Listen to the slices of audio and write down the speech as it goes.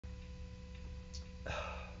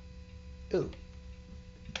Ooh.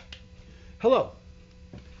 Hello.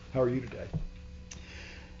 How are you today?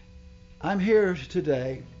 I'm here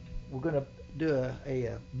today. We're going to do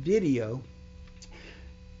a video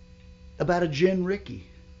about a Gin Ricky.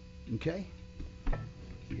 Okay?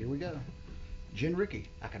 Here we go. Gin Ricky.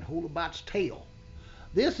 I can hold it by its tail.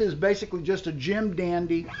 This is basically just a Jim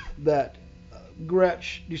Dandy that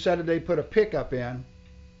Gretsch decided they put a pickup in.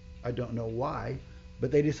 I don't know why,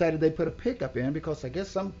 but they decided they put a pickup in because I guess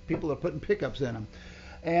some people are putting pickups in them.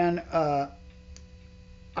 And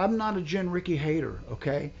I'm not a Gin Ricky hater,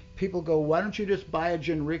 okay? People go, why don't you just buy a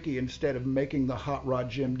Gin Ricky instead of making the Hot Rod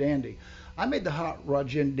Jim Dandy? I made the Hot Rod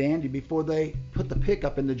Jim Dandy before they put the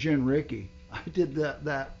pickup in the Gin Ricky. I did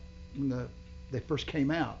that when they first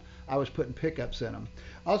came out. I was putting pickups in them.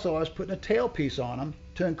 Also, I was putting a tailpiece on them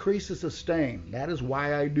to increase the sustain. That is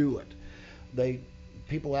why I do it.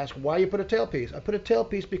 People ask, why you put a tailpiece? I put a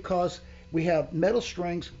tailpiece because we have metal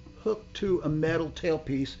strings hooked to a metal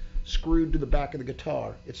tailpiece screwed to the back of the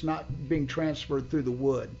guitar. It's not being transferred through the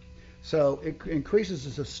wood. So it increases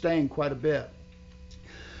the sustain quite a bit.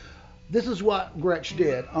 This is what Gretsch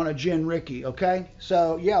did on a Gin Ricky, okay?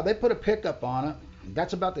 So yeah, they put a pickup on it.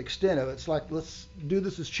 That's about the extent of it. It's like, let's do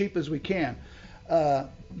this as cheap as we can.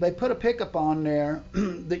 They put a pickup on there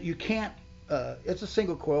that you can't, it's a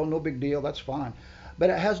single coil, no big deal, that's fine. But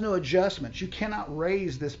it has no adjustments. You cannot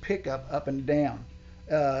raise this pickup up and down.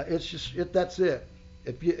 It's just, that's it.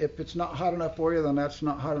 If it's not hot enough for you, then that's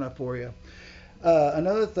not hot enough for you.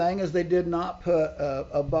 Another thing is they did not put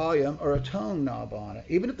a volume or a tone knob on it.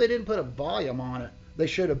 Even if they didn't put a volume on it, they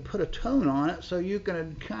should have put a tone on it so you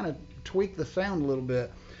can kind of tweak the sound a little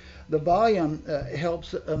bit. The volume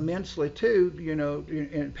helps immensely too, you know,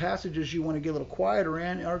 in passages you want to get a little quieter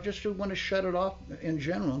in, or just you want to shut it off in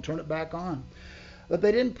general and turn it back on. But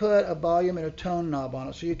they didn't put a volume and a tone knob on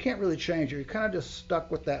it, so you can't really change it. You're kind of just stuck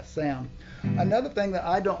with that sound. Another thing that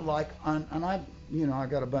I don't like, and I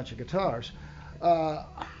got a bunch of guitars. I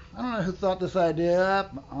don't know who thought this idea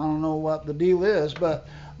up. I don't know what the deal is, but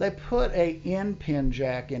they put a end pin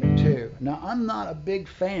jack in it too. Now, I'm not a big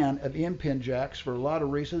fan of end pin jacks for a lot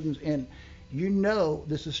of reasons, and you know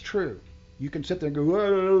this is true. You can sit there and go,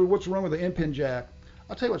 whoa, what's wrong with the end pin jack?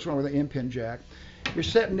 I'll tell you what's wrong with the end pin jack. You're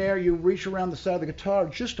sitting there, you reach around the side of the guitar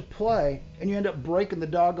just to play, and you end up breaking the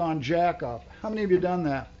doggone jack off. How many of you done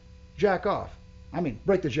that? Jack off. I mean,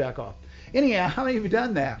 break the jack off. Anyhow, how many of you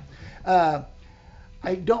done that?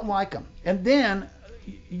 I don't like them. And then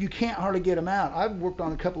you can't hardly get them out. I've worked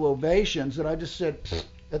on a couple of Ovations that I just said,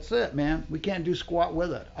 that's it, man. We can't do squat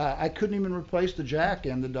with it. I couldn't even replace the jack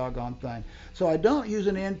in the doggone thing. So I don't use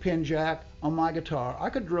an end pin jack on my guitar. I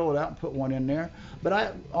could drill it out and put one in there,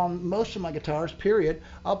 but on most of my guitars, period,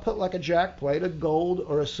 I'll put like a jack plate, a gold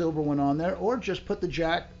or a silver one on there, or just put the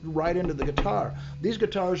jack right into the guitar. These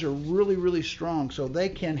guitars are really, really strong, so they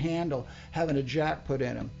can handle having a jack put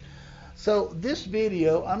in them. So this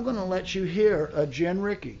video, I'm going to let you hear a Gin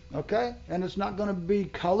Ricky, okay? And it's not going to be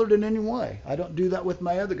colored in any way. I don't do that with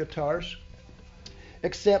my other guitars,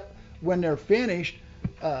 except when they're finished,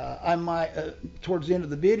 I might, towards the end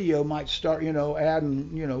of the video, might start,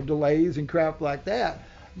 adding, delays and crap like that.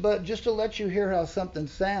 But just to let you hear how something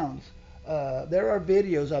sounds, there are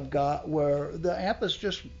videos I've got where the amp is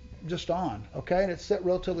just on, okay? And it's set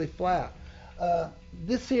relatively flat.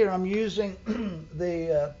 This here, I'm using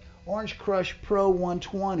the Orange Crush Pro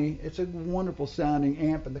 120. It's a wonderful sounding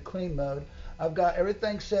amp in the clean mode. I've got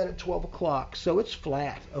everything set at 12 o'clock, so it's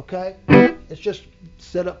flat, okay? It's just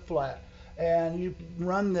set up flat. And you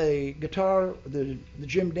run the guitar, the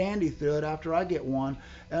Jim Dandy through it after I get one,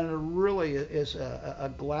 and it really is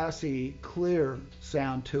a glassy, clear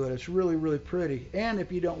sound to it. It's really, really pretty. And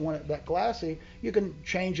if you don't want it that glassy, you can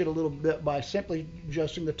change it a little bit by simply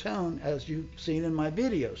adjusting the tone, as you've seen in my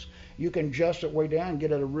videos. You can adjust it way down and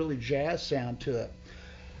get a really jazz sound to it.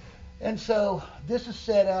 And so this is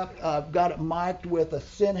set up. I've got it mic'd with a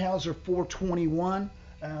Sennheiser 421.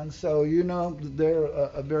 And so they're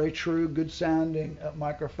a very true, good sounding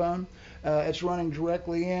microphone. It's running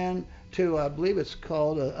directly in to, I believe it's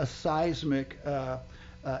called a seismic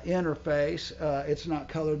interface. It's not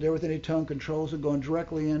colored there with any tone controls. It's going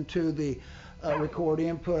directly into the record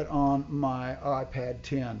input on my iPad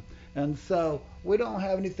 10. And so we don't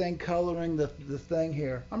have anything coloring the thing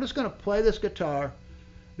here. I'm just going to play this guitar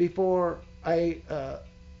before I,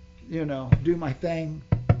 do my thing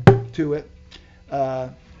to it.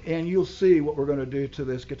 And you'll see what we're going to do to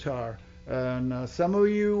this guitar. And some of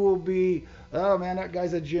you will be, oh man, that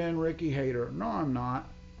guy's a Gin Ricky hater. No, I'm not.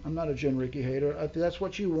 I'm not a Gin Ricky hater. If that's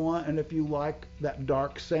what you want, and if you like that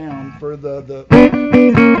dark sound for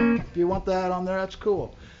if you want that on there, that's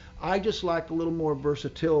cool. I just like a little more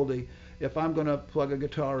versatility if I'm going to plug a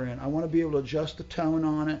guitar in. I want to be able to adjust the tone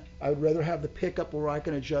on it. I would rather have the pickup where I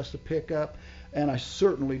can adjust the pickup, and I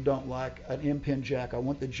certainly don't like an M-pin jack. I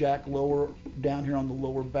want the jack lower down here on the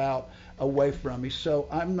lower bout away from me, so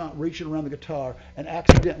I'm not reaching around the guitar and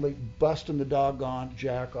accidentally busting the doggone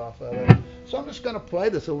jack off of it. So I'm just going to play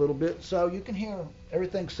this a little bit so you can hear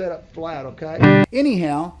everything set up flat, okay?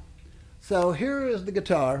 Anyhow, so here is the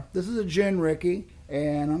guitar. This is a Gin Ricky,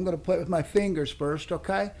 and I'm going to play it with my fingers first,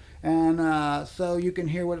 okay? And so you can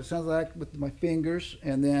hear what it sounds like with my fingers,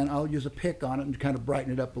 and then I'll use a pick on it and kind of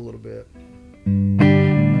brighten it up a little bit.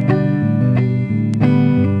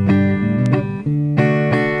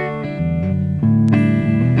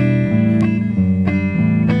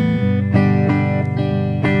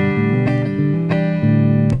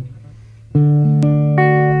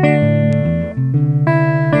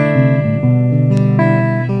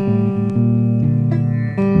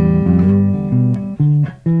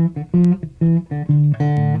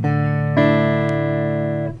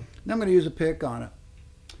 I'm going to use a pick on it,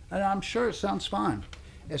 and I'm sure it sounds fine.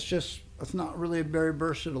 It's not really a very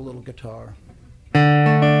versatile little guitar.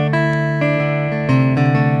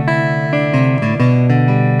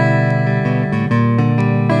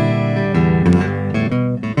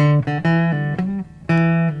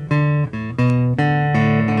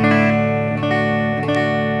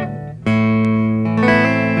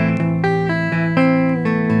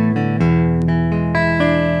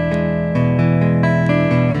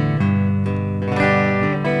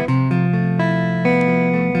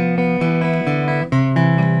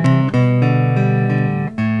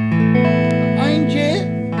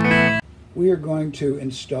 We are going to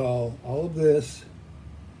install all of this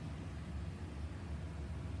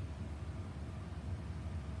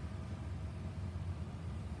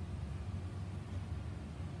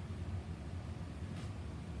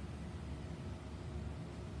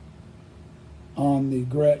on the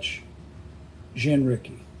Gretsch Gin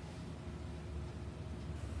Ricky.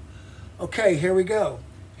 Okay, here we go.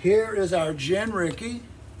 Here is our Gin Ricky,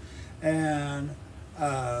 and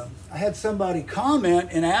I had somebody comment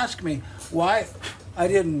and ask me why I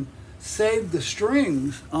didn't save the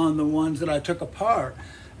strings on the ones that I took apart,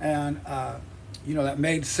 and you know, that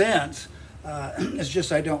made sense. It's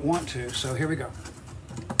just I don't want to. So here we go.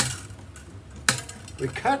 We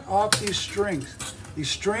cut off these strings. These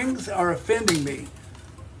strings are offending me.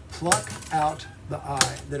 Pluck out the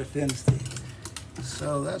eye that offends thee.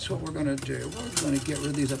 So that's what we're going to do. We're going to get rid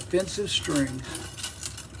of these offensive strings.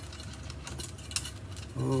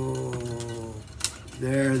 Oh,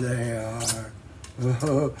 there they are.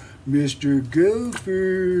 Oh, Mr.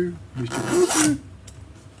 Gopher. Mr. Gopher.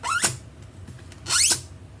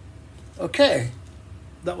 Okay,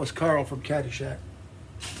 that was Carl from Caddyshack.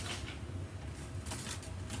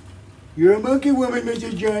 You're a monkey woman,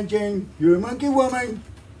 Mrs. Johnson. You're a monkey woman.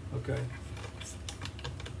 Okay.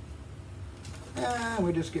 And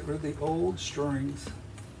we just get rid of the old strings.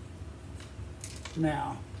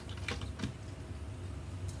 Now,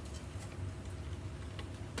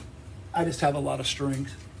 I just have a lot of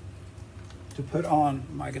strings to put on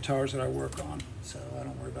my guitars that I work on, so I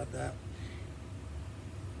don't worry about that.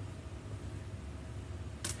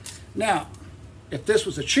 Now, if this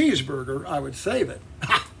was a cheeseburger, I would save it.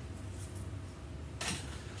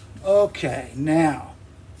 Okay, now,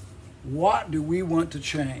 what do we want to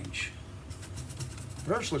change?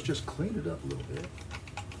 First, let's just clean it up a little bit.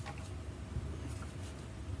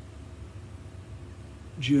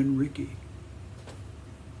 Gin Ricky.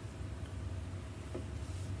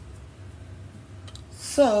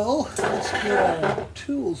 So, let's get our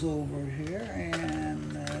tools over here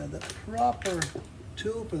and the proper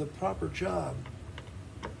tool for the proper job.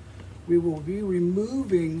 We will be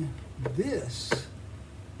removing this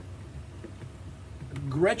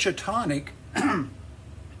Gretsch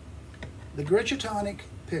the Gretsch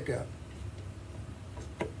pickup.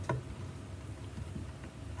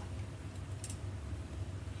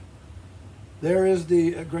 There is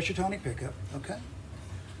the Gretsch pickup, okay?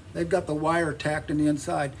 They've got the wire tacked in the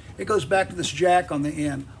inside. It goes back to this jack on the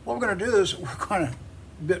end. What we're going to do is we're going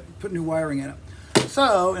to put new wiring in it.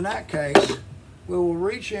 So, in that case, we will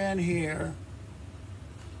reach in here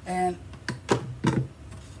and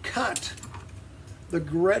cut the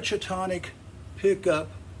Gretsch pickup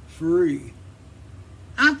free.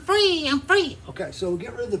 I'm free, I'm free. Okay, so we'll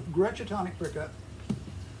get rid of the Gretsch pickup.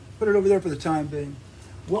 Put it over there for the time being.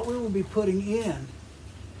 What we will be putting in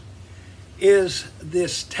is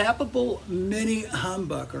this tappable mini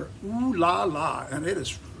humbucker. Ooh la la, and it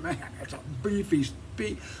is, man, it's a beefy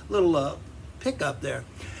little pickup there.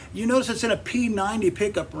 You notice it's in a P90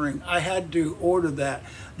 pickup ring. I had to order that.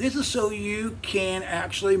 This is so you can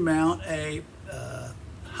actually mount a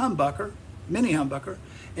humbucker, mini humbucker,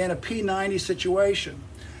 in a P90 situation.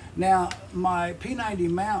 Now, my P90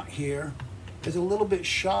 mount here is a little bit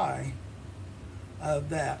shy of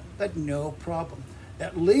that, but no problem.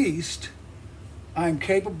 At least I'm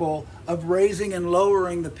capable of raising and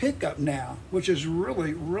lowering the pickup now, which is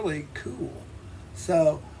really, really cool.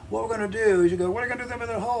 So what we're going to do is you go, what are you going to do with them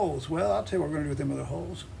other holes? Well, I'll tell you what we're going to do with them other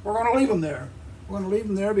holes. We're going to leave them there. We're going to leave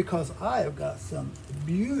them there because I have got some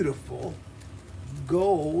beautiful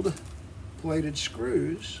gold plated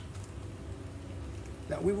screws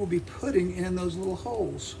that we will be putting in those little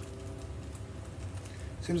holes.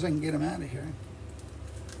 As soon as I can get them out of here.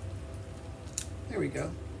 There we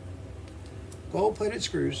go. Gold plated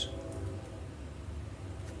screws.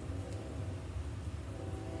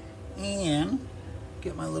 And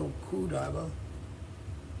get my little screwdriver.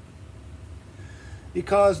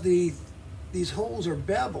 Because these holes are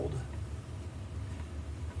beveled,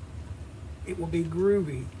 it will be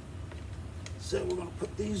groovy. So we're going to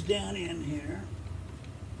put these down in here.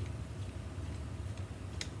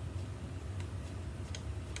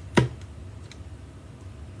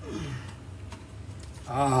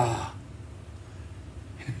 Ah,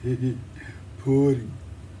 pudding.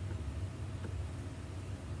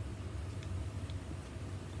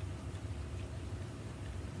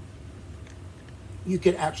 You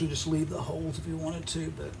could actually just leave the holes if you wanted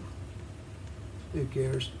to, but who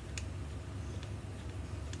cares?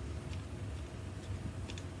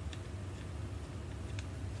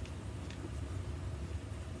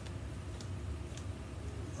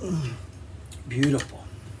 Beautiful.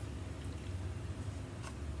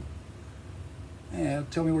 Yeah,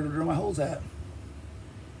 tell me where to drill my holes at.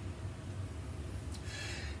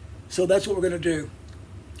 So that's what we're going to do.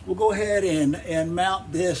 We'll go ahead and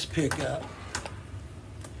mount this pickup.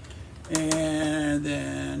 And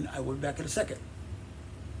then I will be back in a second.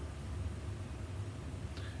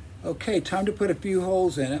 Okay, time to put a few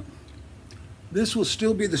holes in it. This will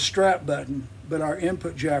still be the strap button, but our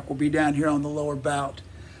input jack will be down here on the lower bout.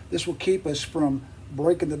 This will keep us from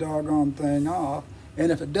breaking the doggone thing off.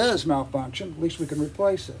 And if it does malfunction, at least we can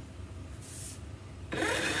replace it.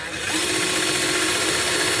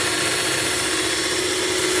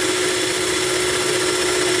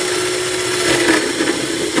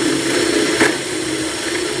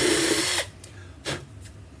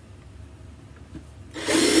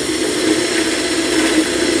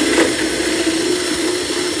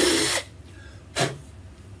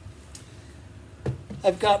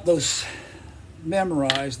 I've got those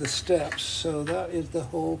memorized, the steps, so that is the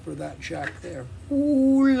hole for that jack there.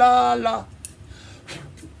 Ooh la la.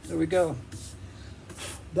 There we go.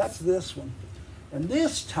 That's this one. And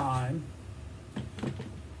this time,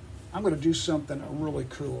 I'm going to do something really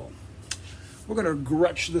cool. We're going to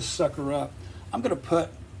Gretsch this sucker up. I'm going to put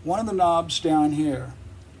one of the knobs down here,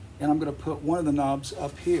 and I'm going to put one of the knobs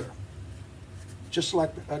up here, just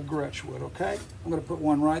like a Gretsch would, okay? I'm going to put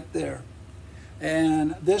one right there.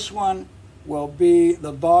 And this one will be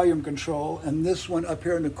the volume control, and this one up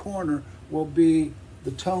here in the corner will be the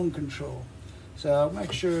tone control. So I'll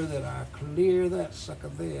make sure that I clear that sucker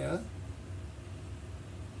there.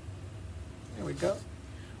 There we go.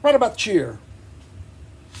 Right about cheer.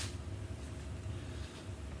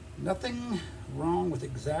 Nothing wrong with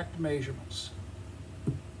exact measurements.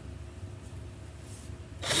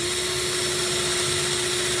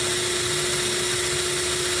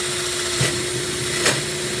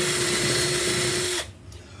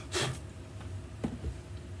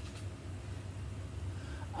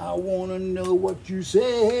 I want to know what you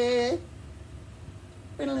say.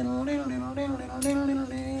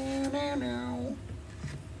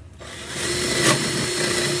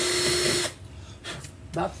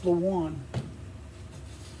 That's the one.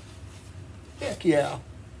 Heck yeah.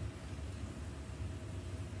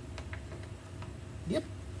 Yep.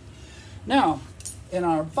 Now, in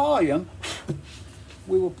our volume,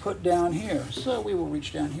 we will put down here. So we will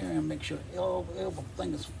reach down here and make sure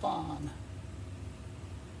everything is fine.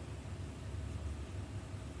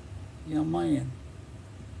 Yeah, man.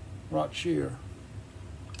 Right here.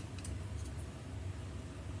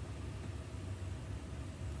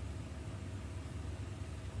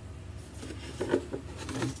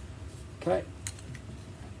 Okay.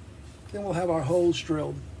 Then we'll have our holes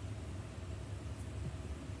drilled.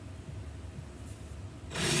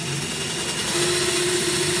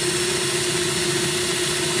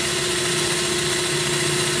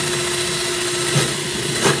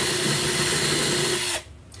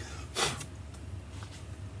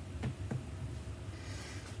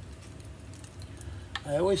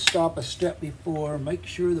 always stop a step before, make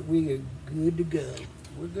sure that we are good to go.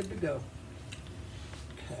 We're good to go.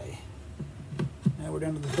 Okay. Now we're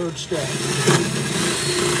down to the third step.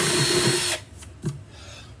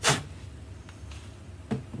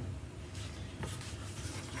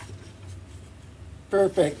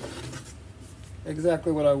 Perfect.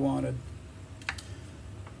 Exactly what I wanted.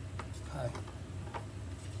 Okay.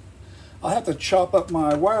 I'll have to chop up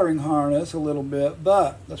my wiring harness a little bit,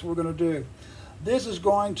 but that's what we're going to do. This is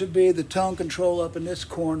going to be the tone control up in this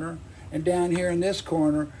corner, and down here in this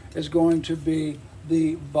corner is going to be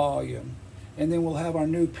the volume. And then we'll have our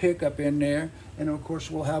new pickup in there, and of course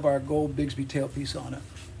we'll have our gold Bigsby tailpiece on it.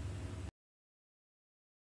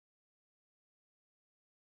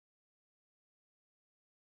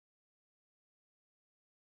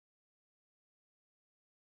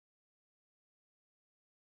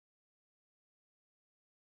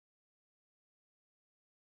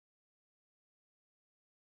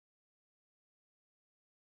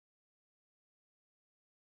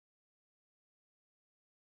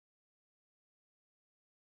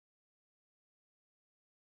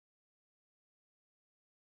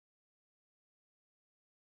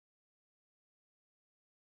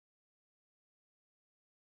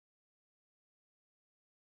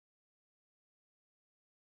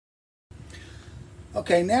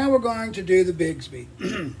 Okay, now we're going to do the Bigsby.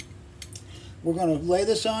 We're going to lay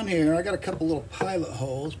this on here. I got a couple little pilot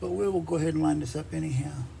holes, but we will go ahead and line this up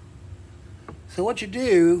anyhow. So what you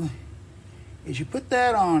do is you put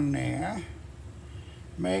that on there.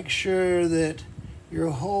 Make sure that your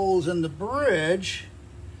holes in the bridge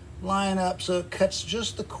line up so it cuts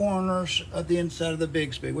just the corners of the inside of the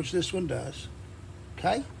Bigsby, which this one does.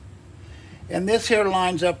 Okay? And this here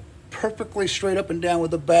lines up perfectly straight up and down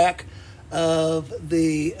with the back of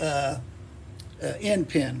the end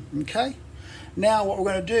pin. Okay? Now what we're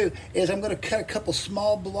going to do is I'm going to cut a couple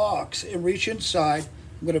small blocks and reach inside.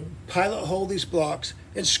 I'm going to pilot hole these blocks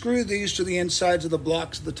and screw these to the insides of the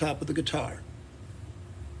blocks at the top of the guitar.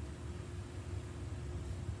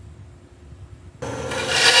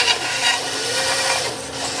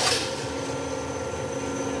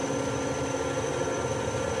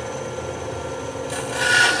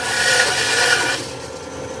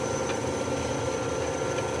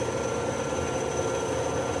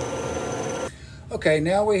 Okay,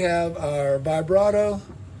 now we have our vibrato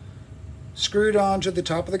screwed onto the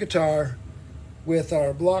top of the guitar with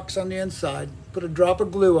our blocks on the inside. Put a drop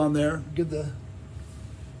of glue on there, give the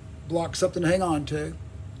block something to hang on to.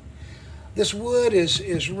 This wood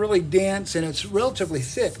is really dense and it's relatively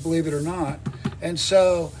thick, believe it or not. And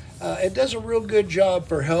so it does a real good job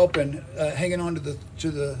for helping hanging on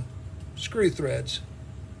to the screw threads.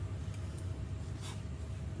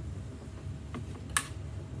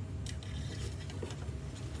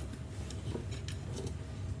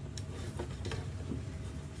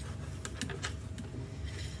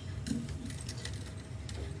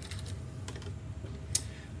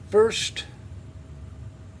 First,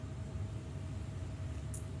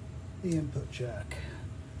 the input jack.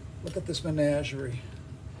 Look at this menagerie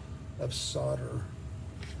of solder.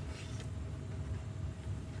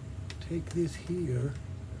 Take this here,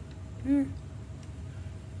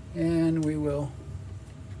 and we will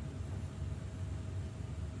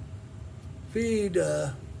feed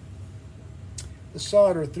the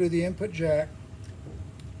solder through the input jack,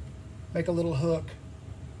 make a little hook,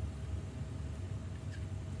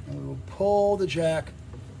 and we will pull the jack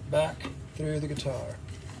back through the guitar.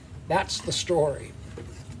 That's the story.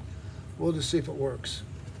 We'll just see if it works.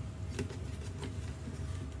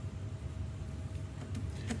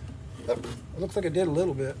 Oh, it looks like it did a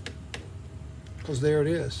little bit, because there it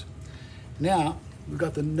is. Now, we've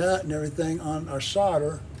got the nut and everything on our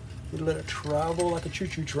solder. We let it travel like a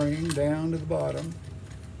choo-choo train down to the bottom.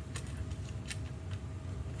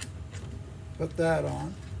 Put that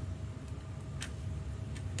on.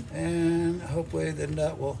 And hopefully the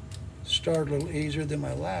nut will start a little easier than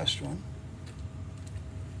my last one.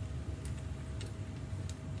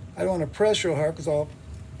 I don't want to press real hard because I'll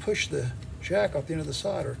push the jack off the end of the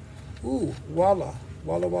solder. Ooh, voila,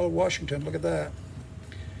 Walla Walla, Washington, look at that.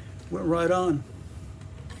 Went right on.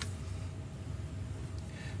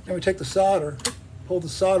 Then we take the solder, pull the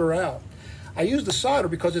solder out. I use the solder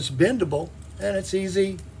because it's bendable and it's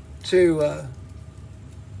easy to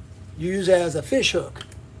use as a fish hook.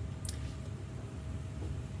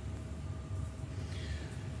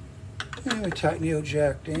 And we tighten the old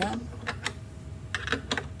jack down.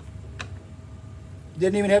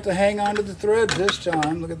 Didn't even have to hang on to the threads this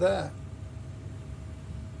time. Look at that.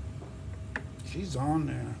 She's on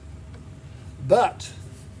there. But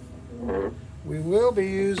we will be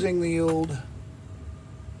using the old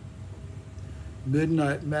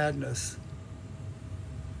Midnight Madness.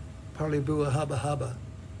 Parlez-vous a hubba hubba.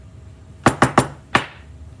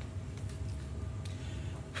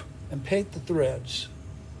 And paint the threads.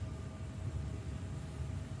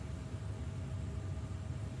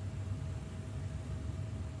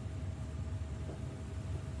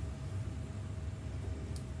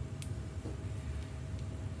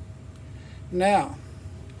 Now,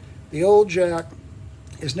 the old jack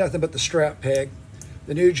is nothing but the strap peg.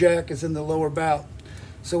 The new jack is in the lower bout.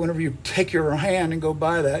 So whenever you take your hand and go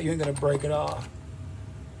by that, you ain't gonna break it off.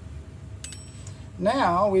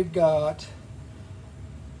 Now we've got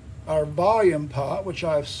our volume pot, which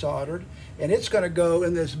I've soldered, and it's gonna go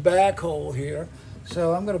in this back hole here.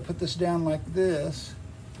 So I'm gonna put this down like this,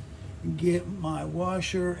 get my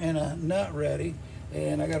washer and a nut ready,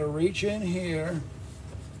 and I gotta reach in here.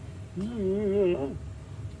 The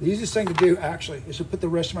easiest thing to do, actually, is to put the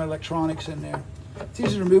rest of my electronics in there. It's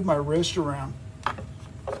easy to move my wrist around.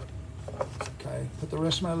 Okay, put the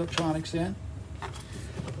rest of my electronics in.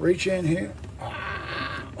 Reach in here.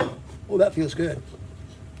 Oh, that feels good.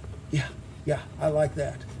 Yeah, I like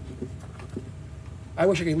that. I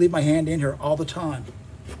wish I could leave my hand in here all the time.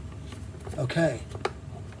 Okay.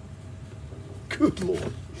 Good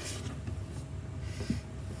Lord.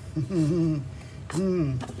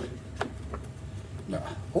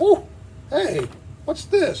 Oh, hey, what's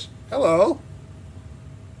this? Hello.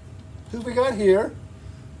 Who we got here?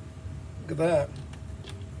 Look at that.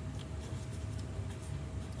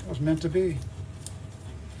 That was meant to be.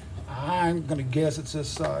 I'm gonna guess it's this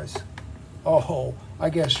size. Oh, I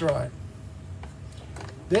guessed right.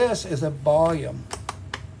 This is a volume.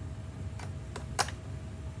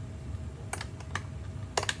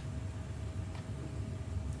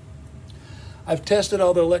 I've tested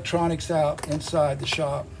all the electronics out inside the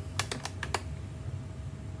shop.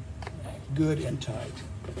 Good and tight.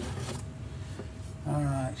 All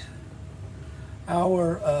right.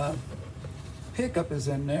 Our pickup is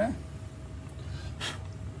in there.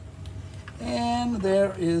 And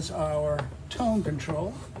there is our tone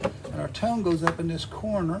control. And our tone goes up in this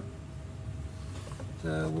corner.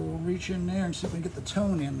 So we'll reach in there and see if we can get the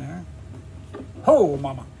tone in there. Oh,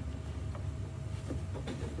 mama.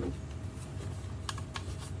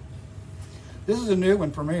 This is a new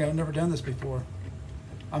one for me. I've never done this before.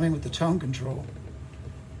 I mean, with the tone control.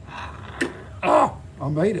 Oh, I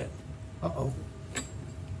made it. Uh-oh.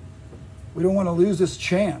 We don't want to lose this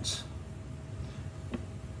chance.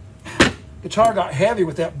 Guitar got heavy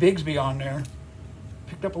with that Bigsby on there.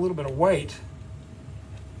 Picked up a little bit of weight.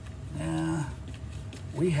 Now,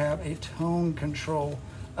 we have a tone control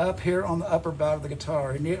up here on the upper bout of the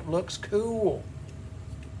guitar, and it looks cool.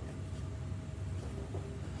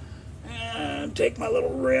 And take my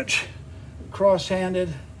little wrench,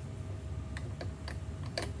 cross-handed,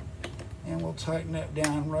 and we'll tighten that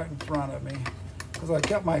down right in front of me. Because I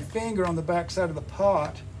got my finger on the back side of the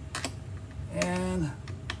pot, and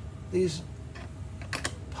these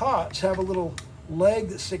pots have a little leg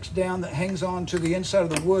that sticks down that hangs on to the inside of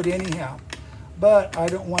the wood anyhow. But I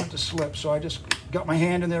don't want it to slip, so I just got my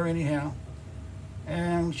hand in there anyhow.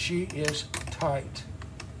 And she is tight.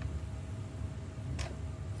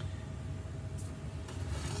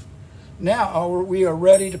 Now we are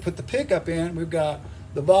ready to put the pickup in. We've got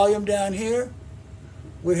the volume down here.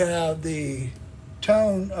 We have the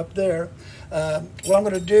tone up there. What I'm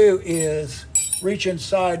going to do is reach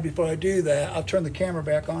inside before I do that. I'll turn the camera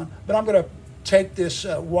back on, but I'm going to take this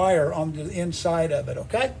wire on the inside of it,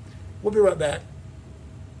 okay? We'll be right back.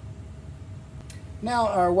 Now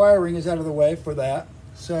our wiring is out of the way for that.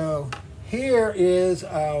 So here is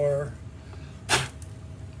our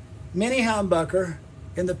mini humbucker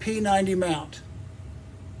in the P90 mount.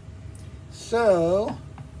 So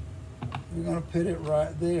we're going to put it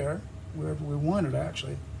right there, wherever we want it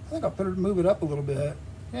actually. I think I'll move it up a little bit.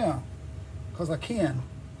 Yeah, because I can.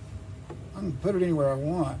 I can put it anywhere I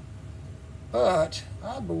want. But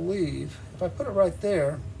I believe if I put it right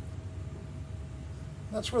there,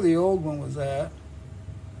 that's where the old one was at.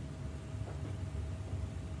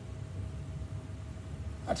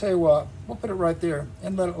 I'll tell you what, we'll put it right there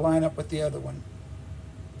and let it line up with the other one.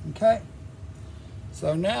 Okay?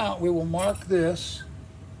 So now we will mark this.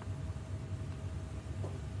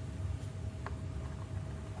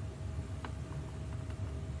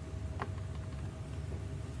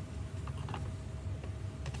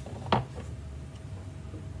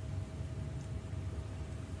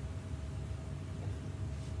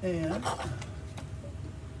 And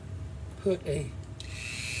put a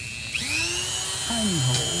tiny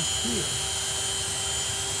hole here.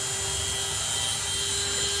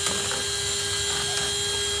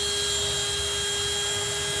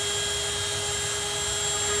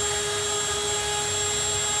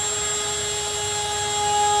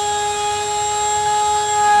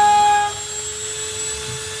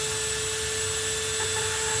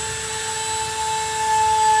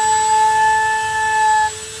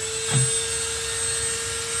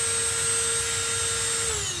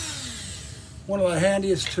 one of the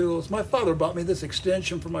handiest tools. My father bought me this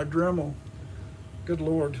extension for my Dremel, good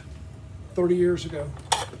Lord, 30 years ago.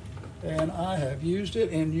 And I have used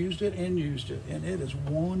it and used it and used it, and it is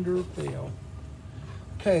wonderful.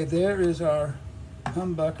 Okay, there is our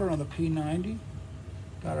humbucker on the P90.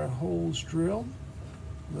 Got our holes drilled,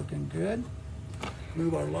 looking good.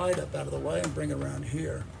 Move our light up out of the way and bring it around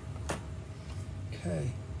here.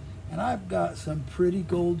 Okay, and I've got some pretty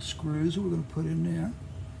gold screws that we're going to put in there.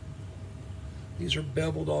 These are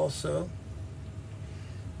beveled also.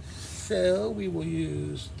 So we will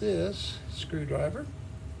use this screwdriver.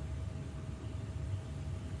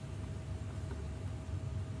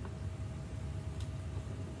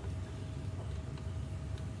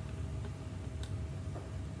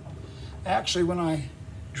 Actually, when I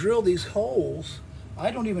drill these holes, I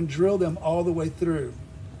don't even drill them all the way through.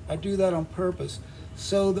 I do that on purpose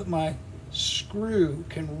so that my screw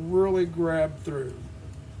can really grab through.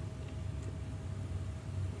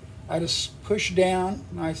 I just push down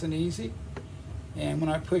nice and easy, and when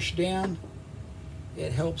I push down,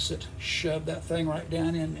 it helps it shove that thing right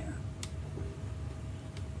down in there.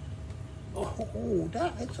 Oh,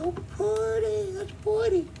 that's so pretty, that's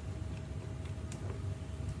pretty.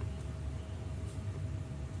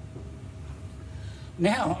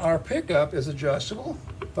 Now our pickup is adjustable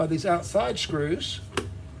by these outside screws.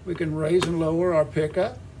 We can raise and lower our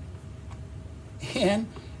pickup, and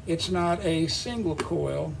it's not a single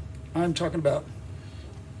coil. I'm talking about,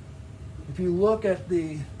 if you look at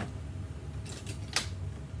the,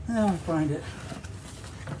 I'll find it.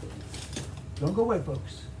 Don't go away,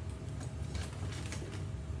 folks.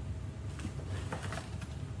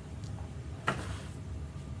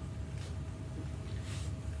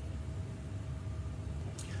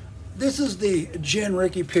 This is the Gin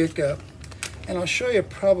Ricky pickup, and I'll show you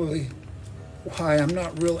probably why I'm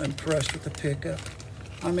not real impressed with the pickup.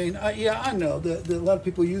 I mean, yeah, I know that a lot of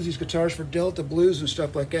people use these guitars for Delta blues and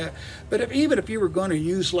stuff like that, but even if you were going to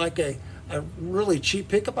use like a really cheap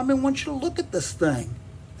pickup, I mean, I want you to look at this thing.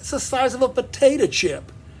 It's the size of a potato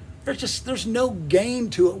chip. There's no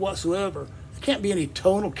gain to it whatsoever. There can't be any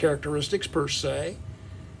tonal characteristics per se.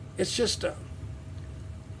 It's just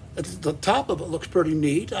the top of it looks pretty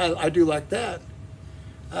neat. I do like that.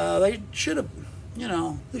 They should have,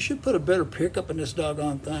 they should put a better pickup in this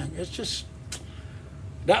doggone thing. It's just,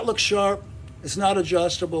 that looks sharp, it's not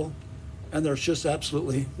adjustable, and there's just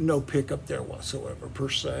absolutely no pickup there whatsoever, per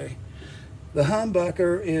se. The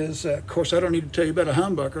humbucker is, of course, I don't need to tell you about a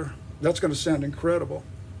humbucker. That's going to sound incredible.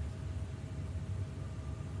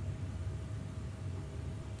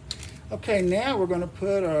 Okay, now we're going to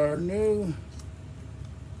put our new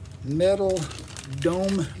metal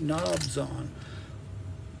dome knobs on.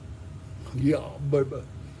 Yeah, baby.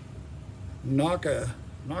 Knock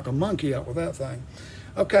a monkey out with that thing.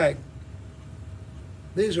 Okay,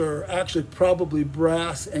 these are actually probably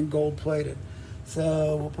brass and gold plated.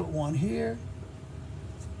 So we'll put one here.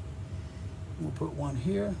 We'll put one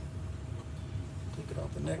here. Take it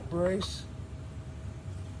off the neck brace.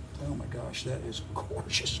 Oh my gosh, that is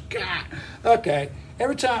gorgeous. God. Okay,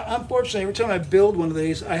 unfortunately, every time I build one of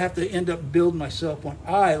these, I have to end up building myself one.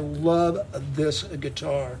 I love this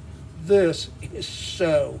guitar. This is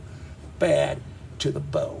so bad to the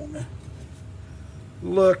bone.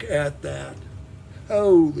 Look at that.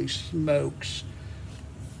 Holy smokes.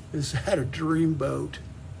 Is that a dreamboat?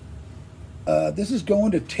 This is going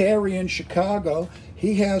to Terry in Chicago.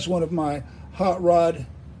 He has one of my hot rod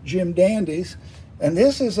Jim Dandies. And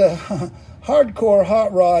this is a hardcore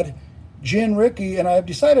hot rod Gin Ricky. And I've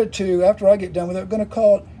decided to, after I get done with it, I'm going to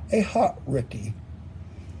call it a Hot Ricky.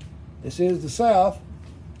 This is the South.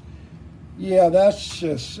 Yeah, that's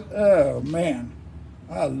just, oh man,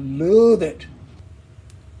 I love it.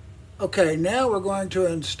 Okay, now we're going to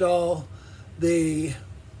install the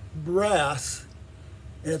brass,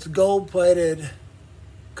 and it's gold-plated,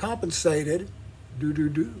 compensated,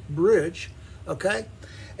 bridge, okay?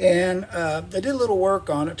 And I did a little work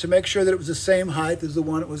on it to make sure that it was the same height as the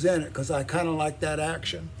one that was in it, because I kind of like that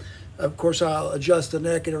action. Of course, I'll adjust the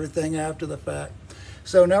neck and everything after the fact.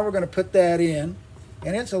 So now we're going to put that in,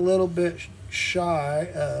 and it's a little bit shy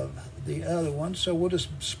of the other one, so we'll just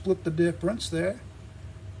split the difference there.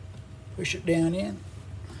 Push it down in.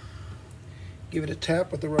 Give it a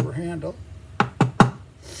tap with the rubber handle.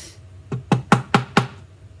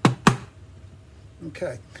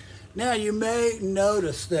 Okay. Now you may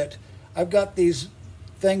notice that I've got these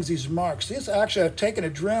things, these marks. This actually, I've taken a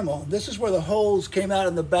Dremel. This is where the holes came out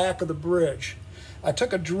in the back of the bridge. I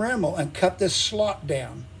took a Dremel and cut this slot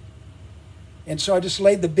down. And so I just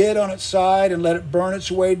laid the bit on its side and let it burn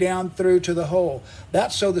its way down through to the hole.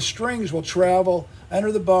 That's so the strings will travel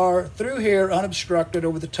under the bar, through here, unobstructed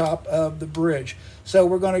over the top of the bridge. So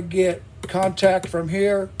we're going to get contact from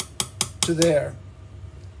here to there.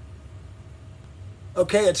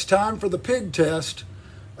 Okay, it's time for the pig test.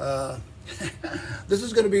 This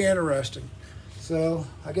is going to be interesting. So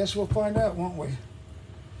I guess we'll find out, won't we?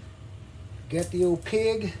 Get the old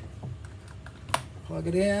pig, plug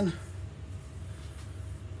it in.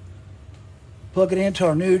 Plug it into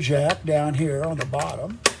our new jack down here on the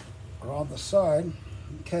bottom, or on the side.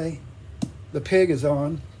 Okay, the pig is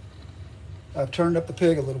on. I've turned up the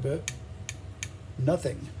pig a little bit.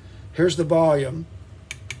 Nothing. Here's the volume.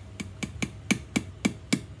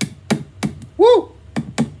 Woo!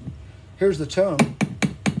 Here's the tone.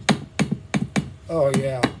 Oh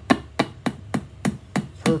yeah.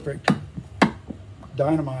 Perfect.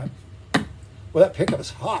 Dynamite. Well, that pickup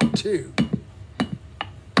is hot too.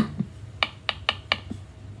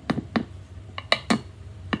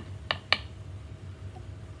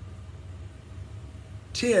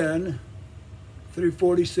 (10 through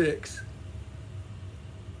 46).